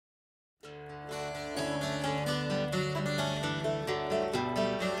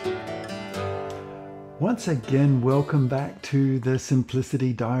Once again, welcome back to the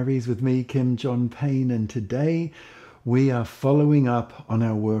Simplicity Diaries with me, Kim John Payne, and today we are following up on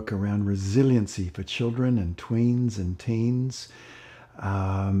our work around resiliency for children and tweens and teens.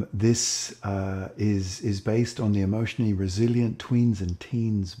 This is based on the Emotionally Resilient Tweens and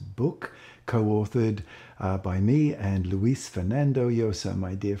Teens book, co-authored by me and Luis Fernando Llosa,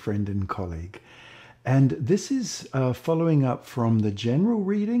 my dear friend and colleague. And this is following up from the general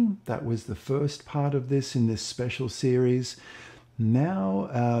reading. That was the first part of this in this special series.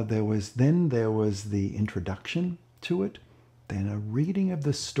 Now there was the introduction to it. Then a reading of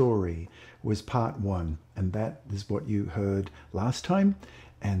the story was part one. And that is what you heard last time.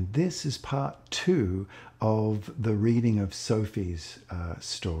 And this is part two of the reading of Sophie's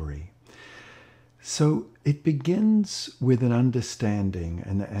story. So it begins with an understanding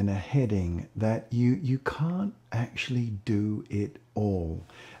and a heading that you can't actually do it all.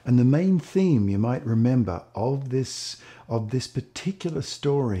 And the main theme, you might remember, of this particular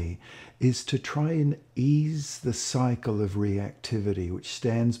story is to try and ease the cycle of reactivity, which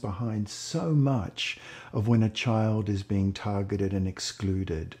stands behind so much of when a child is being targeted and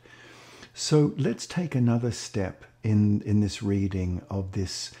excluded. So let's take another step in this reading of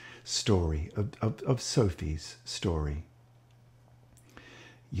this story, of Sophie's story.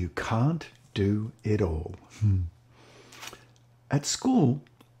 You can't do it all. At school,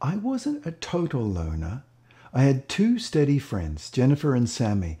 I wasn't a total loner. I had two steady friends, Jennifer and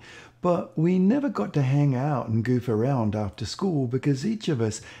Sammy, but we never got to hang out and goof around after school because each of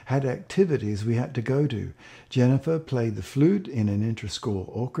us had activities we had to go to. Jennifer played the flute in an inter-school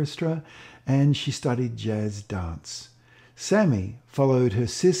orchestra, and she studied jazz dance. Sammy followed her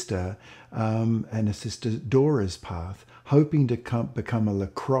sister and her sister Dora's path, hoping to become a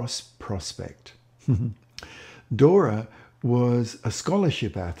lacrosse prospect. Dora was a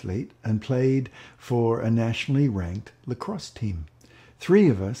scholarship athlete and played for a nationally ranked lacrosse team. Three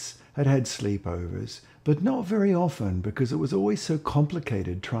of us had sleepovers, but not very often because it was always so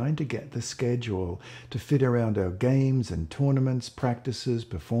complicated trying to get the schedule to fit around our games and tournaments, practices,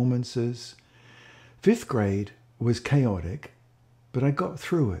 performances. Fifth grade was chaotic, but I got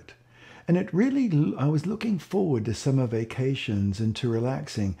through it. And I was looking forward to summer vacations and to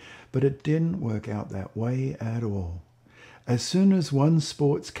relaxing, but it didn't work out that way at all. As soon as one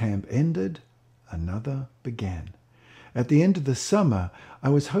sports camp ended, another began. At the end of the summer, I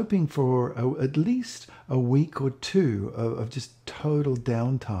was hoping for at least a week or two of just total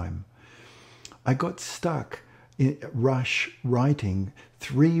downtime. I got stuck in rush writing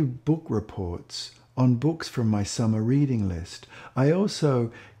 3 book reports on books from my summer reading list. I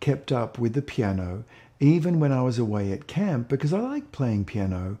also kept up with the piano, even when I was away at camp, because I like playing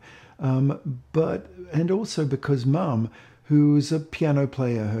piano, and also because Mum, who's a piano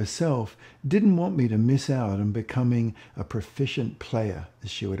player herself, didn't want me to miss out on becoming a proficient player, as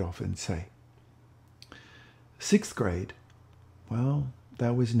she would often say. 6th grade, well,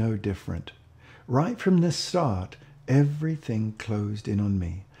 that was no different. Right from the start, everything closed in on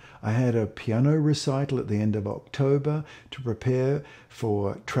me. I had a piano recital at the end of October to prepare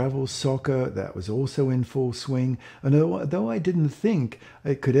for travel soccer that was also in full swing. And though I didn't think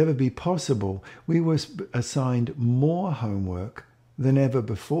it could ever be possible, we were assigned more homework than ever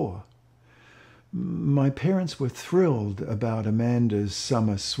before. My parents were thrilled about Amanda's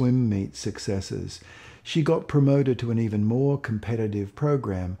summer swim meet successes. She got promoted to an even more competitive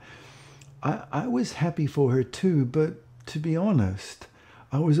program. I was happy for her too, but to be honest,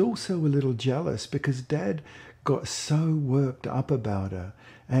 I was also a little jealous because Dad got so worked up about her,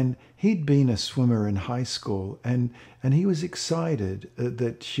 and he'd been a swimmer in high school, and he was excited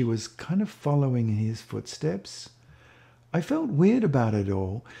that she was kind of following in his footsteps. I felt weird about it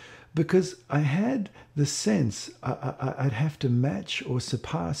all because I had the sense I'd have to match or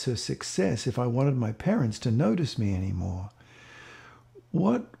surpass her success if I wanted my parents to notice me anymore.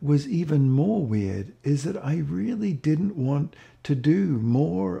 What was even more weird is that I really didn't want to do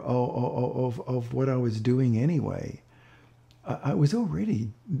more of what I was doing anyway. I was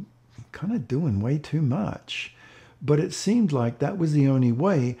already kind of doing way too much, but it seemed like that was the only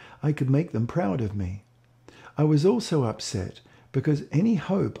way I could make them proud of me. I was also upset because any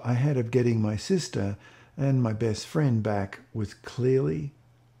hope I had of getting my sister and my best friend back was clearly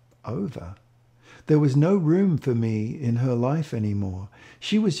over. There was no room for me in her life anymore.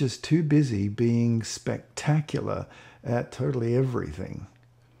 She was just too busy being spectacular at totally everything.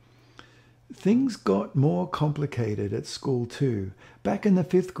 Things got more complicated at school too. Back in the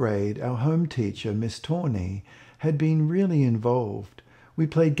 5th grade, our home teacher, Miss Tawney, had been really involved. We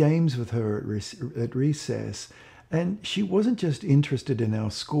played games with her at recess, And she wasn't just interested in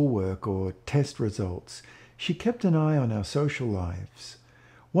our schoolwork or test results. She kept an eye on our social lives.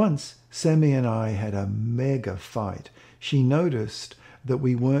 Once, Sammy and I had a mega fight. She noticed that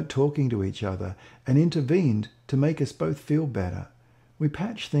we weren't talking to each other and intervened to make us both feel better. We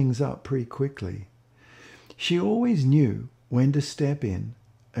patched things up pretty quickly. She always knew when to step in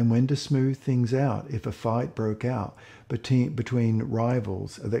and when to smooth things out if a fight broke out between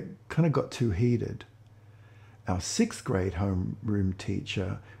rivals that kind of got too heated. Our 6th grade homeroom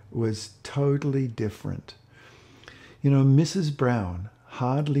teacher was totally different. Mrs. Brown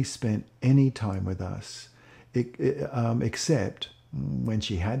hardly spent any time with us, except when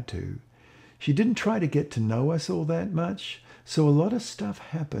she had to. She didn't try to get to know us all that much, so a lot of stuff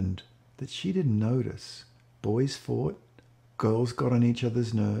happened that she didn't notice. Boys fought, girls got on each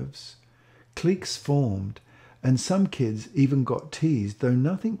other's nerves, cliques formed, and some kids even got teased, though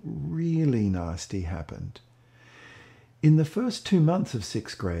nothing really nasty happened. In the first 2 months of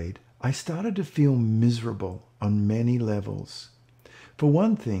 6th grade, I started to feel miserable on many levels. For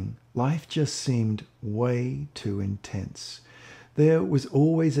one thing, life just seemed way too intense. There was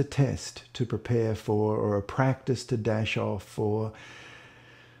always a test to prepare for or a practice to dash off for.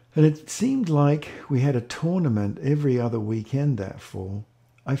 And it seemed like we had a tournament every other weekend that fall.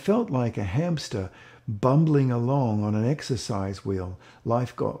 I felt like a hamster bumbling along on an exercise wheel.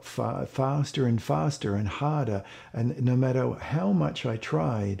 Life got faster and faster and harder, and no matter how much I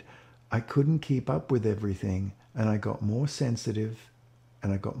tried, I couldn't keep up with everything, and I got more sensitive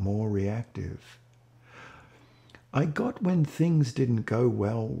and I got more reactive. I got when things didn't go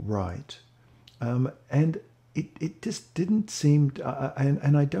well right, and it just didn't seem,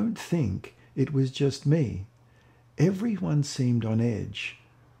 and I don't think it was just me. Everyone seemed on edge,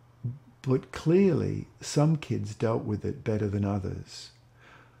 but clearly some kids dealt with it better than others.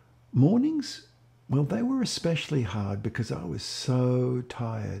 Mornings, well, they were especially hard because I was so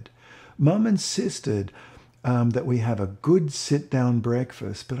tired. Mum insisted that we have a good sit-down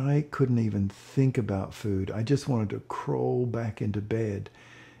breakfast, but I couldn't even think about food. I just wanted to crawl back into bed.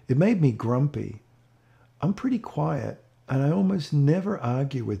 It made me grumpy. I'm pretty quiet, and I almost never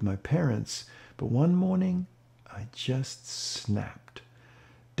argue with my parents, but one morning I just snapped.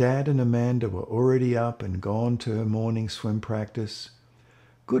 Dad and Amanda were already up and gone to her morning swim practice.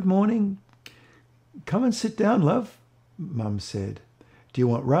 "Good morning. Come and sit down, love," Mum said. "Do you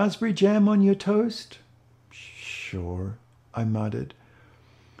want raspberry jam on your toast?" "Sure," I muttered.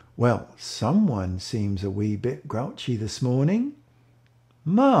 "Well, someone seems a wee bit grouchy this morning."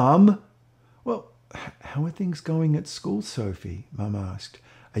 "Mum!" "Well, how are things going at school, Sophie?" Mum asked.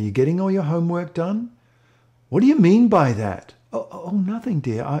 "Are you getting all your homework done?" "What do you mean by that?" Oh, nothing,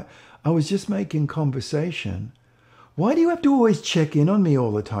 dear. I was just making conversation." "Why do you have to always check in on me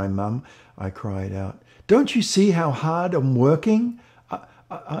all the time, Mum?" I cried out. "Don't you see how hard I'm working?"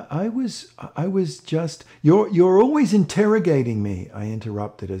 I was just... You're always interrogating me," I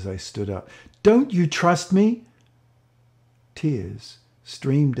interrupted as I stood up. "Don't you trust me?" Tears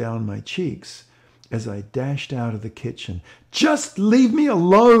streamed down my cheeks as I dashed out of the kitchen. "Just leave me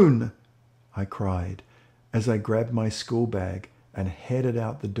alone," I cried as I grabbed my school bag and headed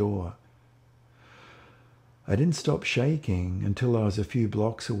out the door. I didn't stop shaking until I was a few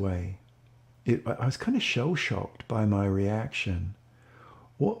blocks away. I was kind of shell-shocked by my reaction.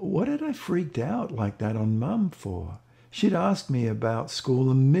 What had I freaked out like that on Mum for? She'd asked me about school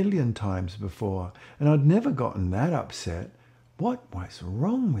a million times before, and I'd never gotten that upset. What was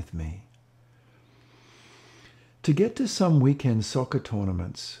wrong with me? To get to some weekend soccer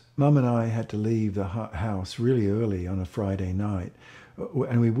tournaments, Mum and I had to leave the house really early on a Friday night,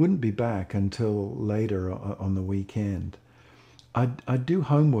 and we wouldn't be back until later on the weekend. I'd do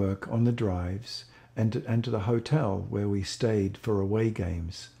homework on the drives and to the hotel where we stayed for away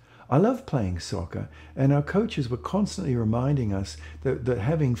games. I love playing soccer, and our coaches were constantly reminding us that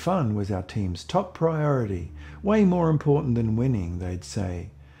having fun was our team's top priority, way more important than winning, they'd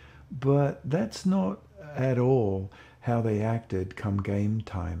say. But that's not at all how they acted come game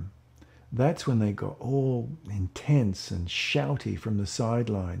time. That's when they got all intense and shouty from the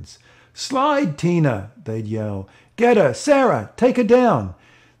sidelines. "Slide, Tina," they'd yell. "Get her, Sarah, take her down."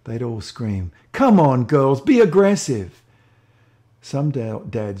 They'd all scream, "Come on, girls, be aggressive." Some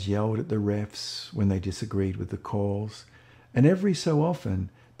dads yelled at the refs when they disagreed with the calls, and every so often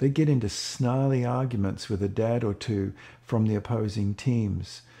they'd get into snarly arguments with a dad or two from the opposing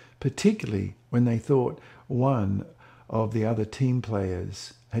teams, particularly when they thought one of the other team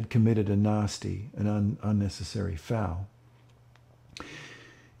players had committed a nasty and unnecessary foul.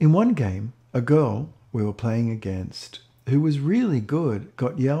 In one game, a girl we were playing against, who was really good,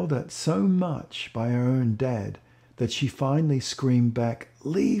 got yelled at so much by her own dad that she finally screamed back,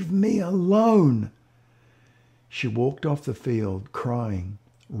 "Leave me alone!" She walked off the field crying,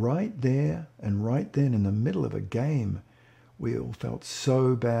 right there and right then in the middle of a game. We all felt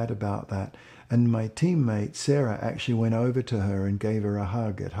so bad about that, and my teammate Sarah actually went over to her and gave her a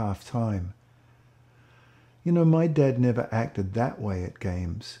hug at half-time. You know, my dad never acted that way at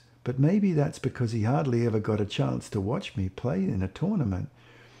games, but maybe that's because he hardly ever got a chance to watch me play in a tournament.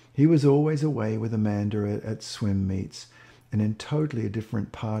 He was always away with Amanda at swim meets and in totally a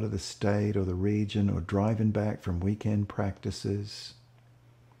different part of the state or the region or driving back from weekend practices.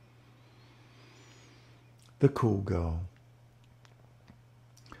 The cool girl.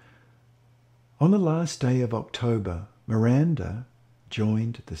 On the last day of October, Miranda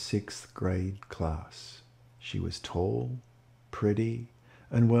joined the 6th grade class. She was tall, pretty,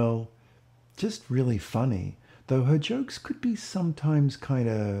 and well, just really funny, though her jokes could be sometimes kind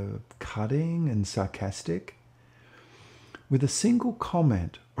of cutting and sarcastic. With a single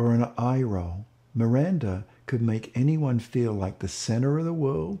comment or an eye roll, Miranda could make anyone feel like the center of the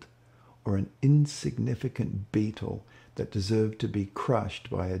world or an insignificant beetle that deserved to be crushed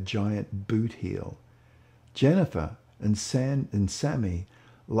by a giant boot heel. Jennifer and Sammy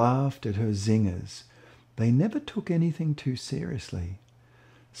laughed at her zingers. They never took anything too seriously.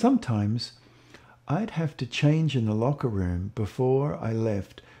 Sometimes I'd have to change in the locker room before I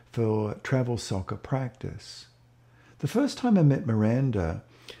left for travel soccer practice. The first time I met Miranda,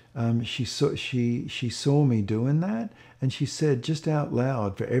 she saw me doing that, and she said just out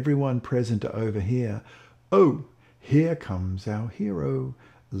loud for everyone present to overhear, "Oh, here comes our hero,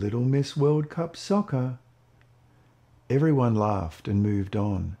 Little Miss World Cup Soccer." Everyone laughed and moved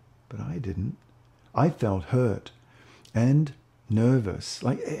on, but I didn't. I felt hurt and nervous.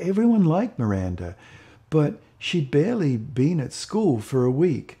 Like everyone liked Miranda, but she'd barely been at school for a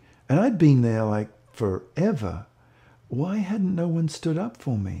week, and I'd been there like forever. Why hadn't no one stood up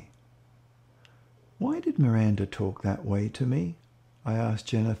for me? "Why did Miranda talk that way to me?" I asked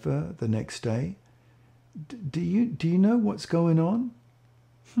Jennifer the next day. Do you know what's going on?"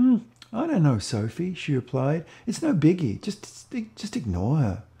 "I don't know, Sophie," she replied. "It's no biggie. Just ignore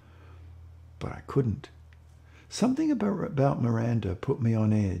her." But I couldn't. Something about Miranda put me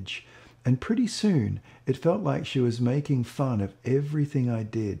on edge, and pretty soon it felt like she was making fun of everything I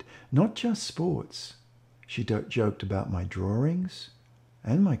did, not just sports. She joked about my drawings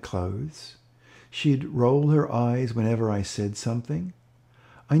and my clothes. She'd roll her eyes whenever I said something.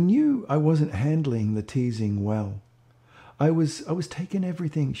 I knew I wasn't handling the teasing well. I was taking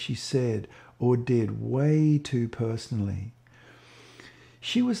everything she said or did way too personally.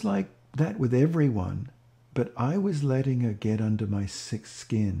 She was like that with everyone, but I was letting her get under my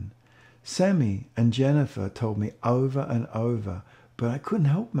skin. Sammy and Jennifer told me over and over, but I couldn't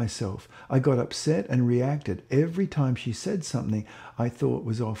help myself. I got upset and reacted every time she said something I thought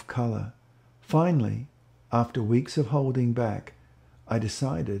was off color. Finally, after weeks of holding back, I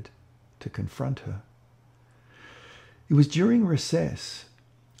decided to confront her. It was during recess.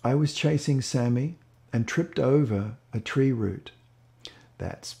 I was chasing Sammy and tripped over a tree root.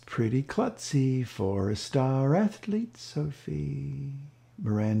 "That's pretty klutzy for a star athlete, Sophie,"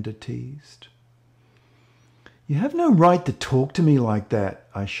 Miranda teased. "You have no right to talk to me like that,"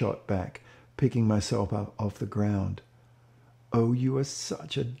 I shot back, picking myself up off the ground. "Oh, you are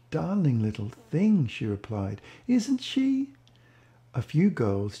such a darling little thing," she replied. "Isn't she?" A few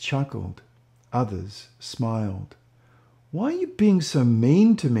girls chuckled. Others smiled. "Why are you being so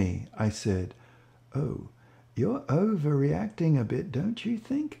mean to me?" I said. "Oh, you're overreacting a bit, don't you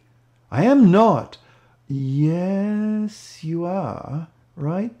think?" "I am not." "Yes, you are.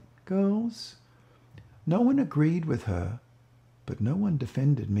 Right, girls?" No one agreed with her, but no one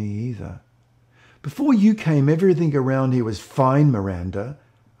defended me either. "Before you came, everything around here was fine, Miranda,"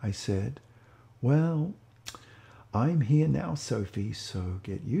 I said. "Well, I'm here now, Sophie, so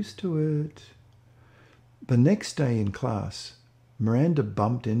get used to it." The next day in class, Miranda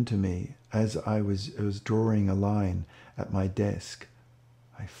bumped into me as I was drawing a line at my desk.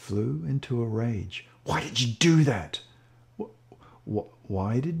 I flew into a rage. "Why did you do that?"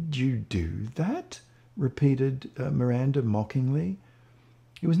 Why did you do that?" repeated Miranda mockingly.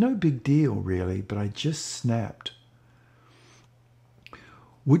 It was no big deal, really, but I just snapped.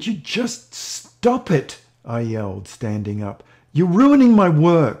 "Would you just stop it?" I yelled, standing up. "You're ruining my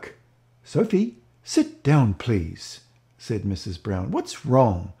work." "Sophie, sit down, please," said Mrs. Brown. "What's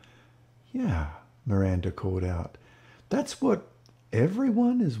wrong?" "Yeah," Miranda called out. "That's what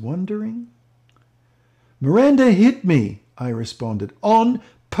everyone is wondering." "Miranda hit me," I responded, "on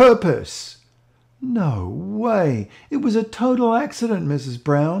purpose." "No way. It was a total accident, Mrs.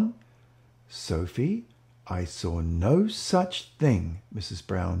 Brown." "Sophie, I saw no such thing, Mrs.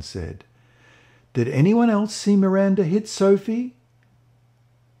 Brown said. Did anyone else see Miranda hit Sophie?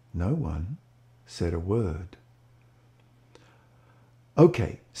 No one said a word.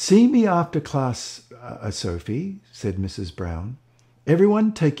 Okay, see me after class, Sophie, said Mrs. Brown.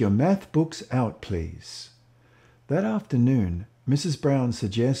 Everyone take your math books out, please. That afternoon, Mrs. Brown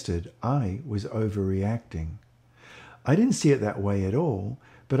suggested I was overreacting. I didn't see it that way at all,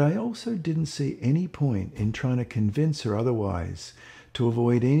 but I also didn't see any point in trying to convince her otherwise to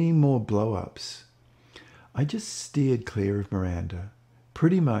avoid any more blow-ups. I just steered clear of Miranda,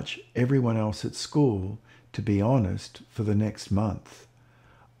 pretty much everyone else at school, to be honest, for the next month.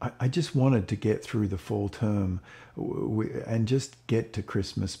 I just wanted to get through the fall term and just get to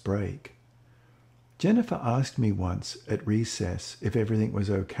Christmas break. Jennifer asked me once at recess if everything was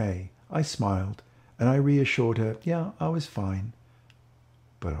okay. I smiled and I reassured her, yeah, I was fine.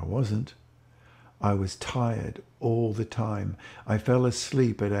 But I wasn't. I was tired all the time. I fell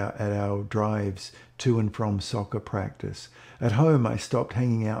asleep at our drives to and from soccer practice. At home, I stopped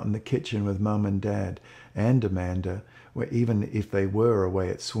hanging out in the kitchen with Mum and Dad and Amanda, where even if they were away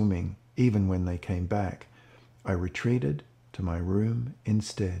at swimming, even when they came back, I retreated to my room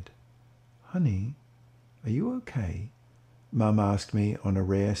instead. Honey, are you okay? Mum asked me on a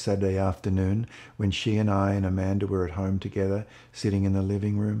rare Saturday afternoon when she and I and Amanda were at home together, sitting in the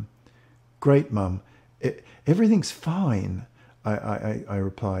living room. Great, Mum. Everything's fine, I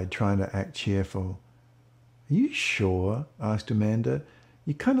replied, trying to act cheerful. Are you sure? Asked Amanda.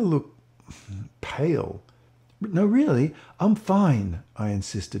 You kind of look pale. No, really, I'm fine, I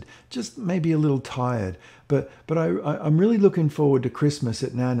insisted. Just maybe a little tired, but I'm really looking forward to Christmas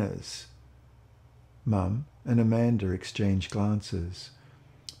at Nana's. Mum and Amanda exchanged glances.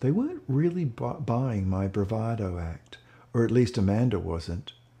 They weren't really buying my bravado act, or at least Amanda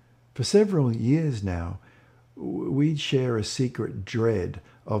wasn't. For several years now, we'd share a secret dread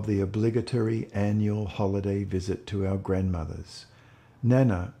of the obligatory annual holiday visit to our grandmothers.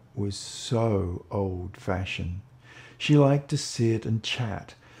 Nana was so old-fashioned. She liked to sit and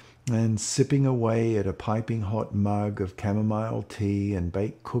chat, and sipping away at a piping hot mug of chamomile tea and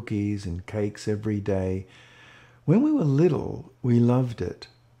baked cookies and cakes every day. When we were little, we loved it.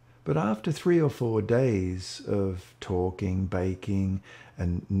 But after 3 or 4 days of talking, baking,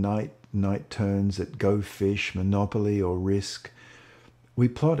 and night turns at Go Fish, Monopoly, or Risk, we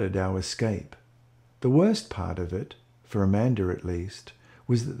plotted our escape. The worst part of it, for Amanda at least,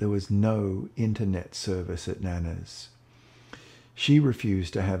 was that there was no internet service at Nana's. She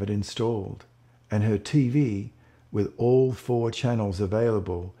refused to have it installed, and her TV, with all 4 channels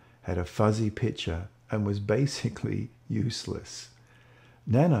available, had a fuzzy picture and was basically useless.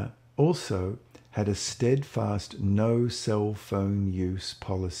 Nana also had a steadfast no cell phone use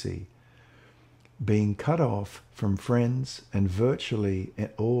policy. Being cut off from friends and virtually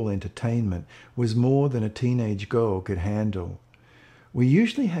all entertainment was more than a teenage girl could handle. We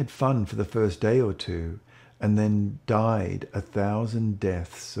usually had fun for the first day or two and then died 1,000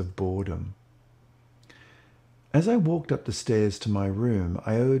 deaths of boredom. As I walked up the stairs to my room,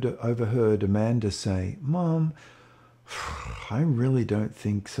 I overheard Amanda say, "Mom, I really don't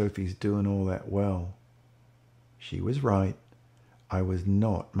think Sophie's doing all that well." She was right. I was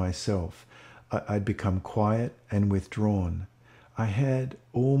not myself. I'd become quiet and withdrawn. I had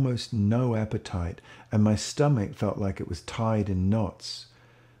almost no appetite, and my stomach felt like it was tied in knots.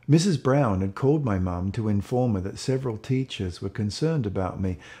 Mrs. Brown had called my mum to inform her that several teachers were concerned about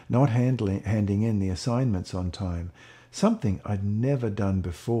me not handing in the assignments on time, something I'd never done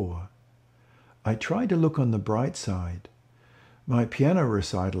before. I tried to look on the bright side. My piano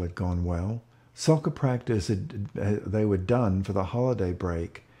recital had gone well. Soccer practice, they were done for the holiday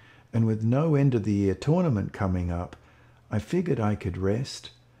break, and with no end-of-the-year tournament coming up, I figured I could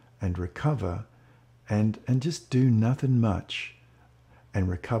rest and recover and just do nothing much and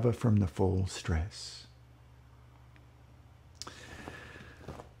recover from the fall stress.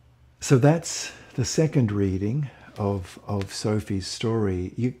 So that's the second reading of Sophie's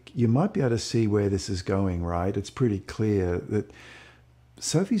story. You might be able to see where this is going, right? It's pretty clear that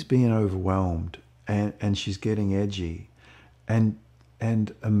Sophie's being overwhelmed and she's getting edgy, and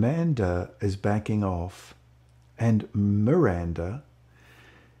Amanda is backing off, and Miranda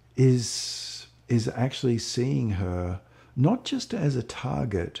is actually seeing her not just as a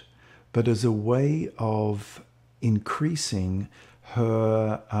target, but as a way of increasing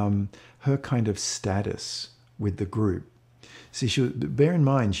her kind of status with the group. See, bear in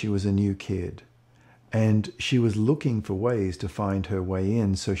mind she was a new kid, And she was looking for ways to find her way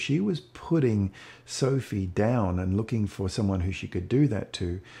in. So she was putting Sophie down and looking for someone who she could do that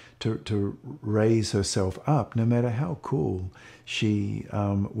to raise herself up, no matter how cool she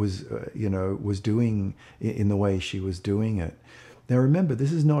was doing in the way she was doing it. Now remember,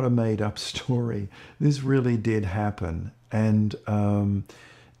 this is not a made-up story. This really did happen. And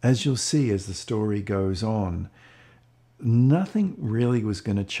as you'll see as the story goes on, nothing really was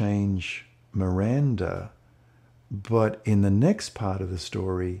going to change Miranda, but in the next part of the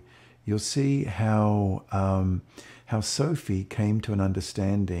story, you'll see how Sophie came to an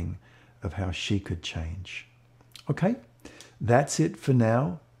understanding of how she could change. Okay, that's it for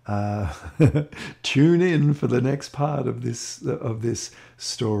now. Tune in for the next part of this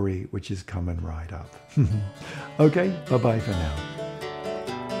story, which is coming right up. Okay, bye-bye for now.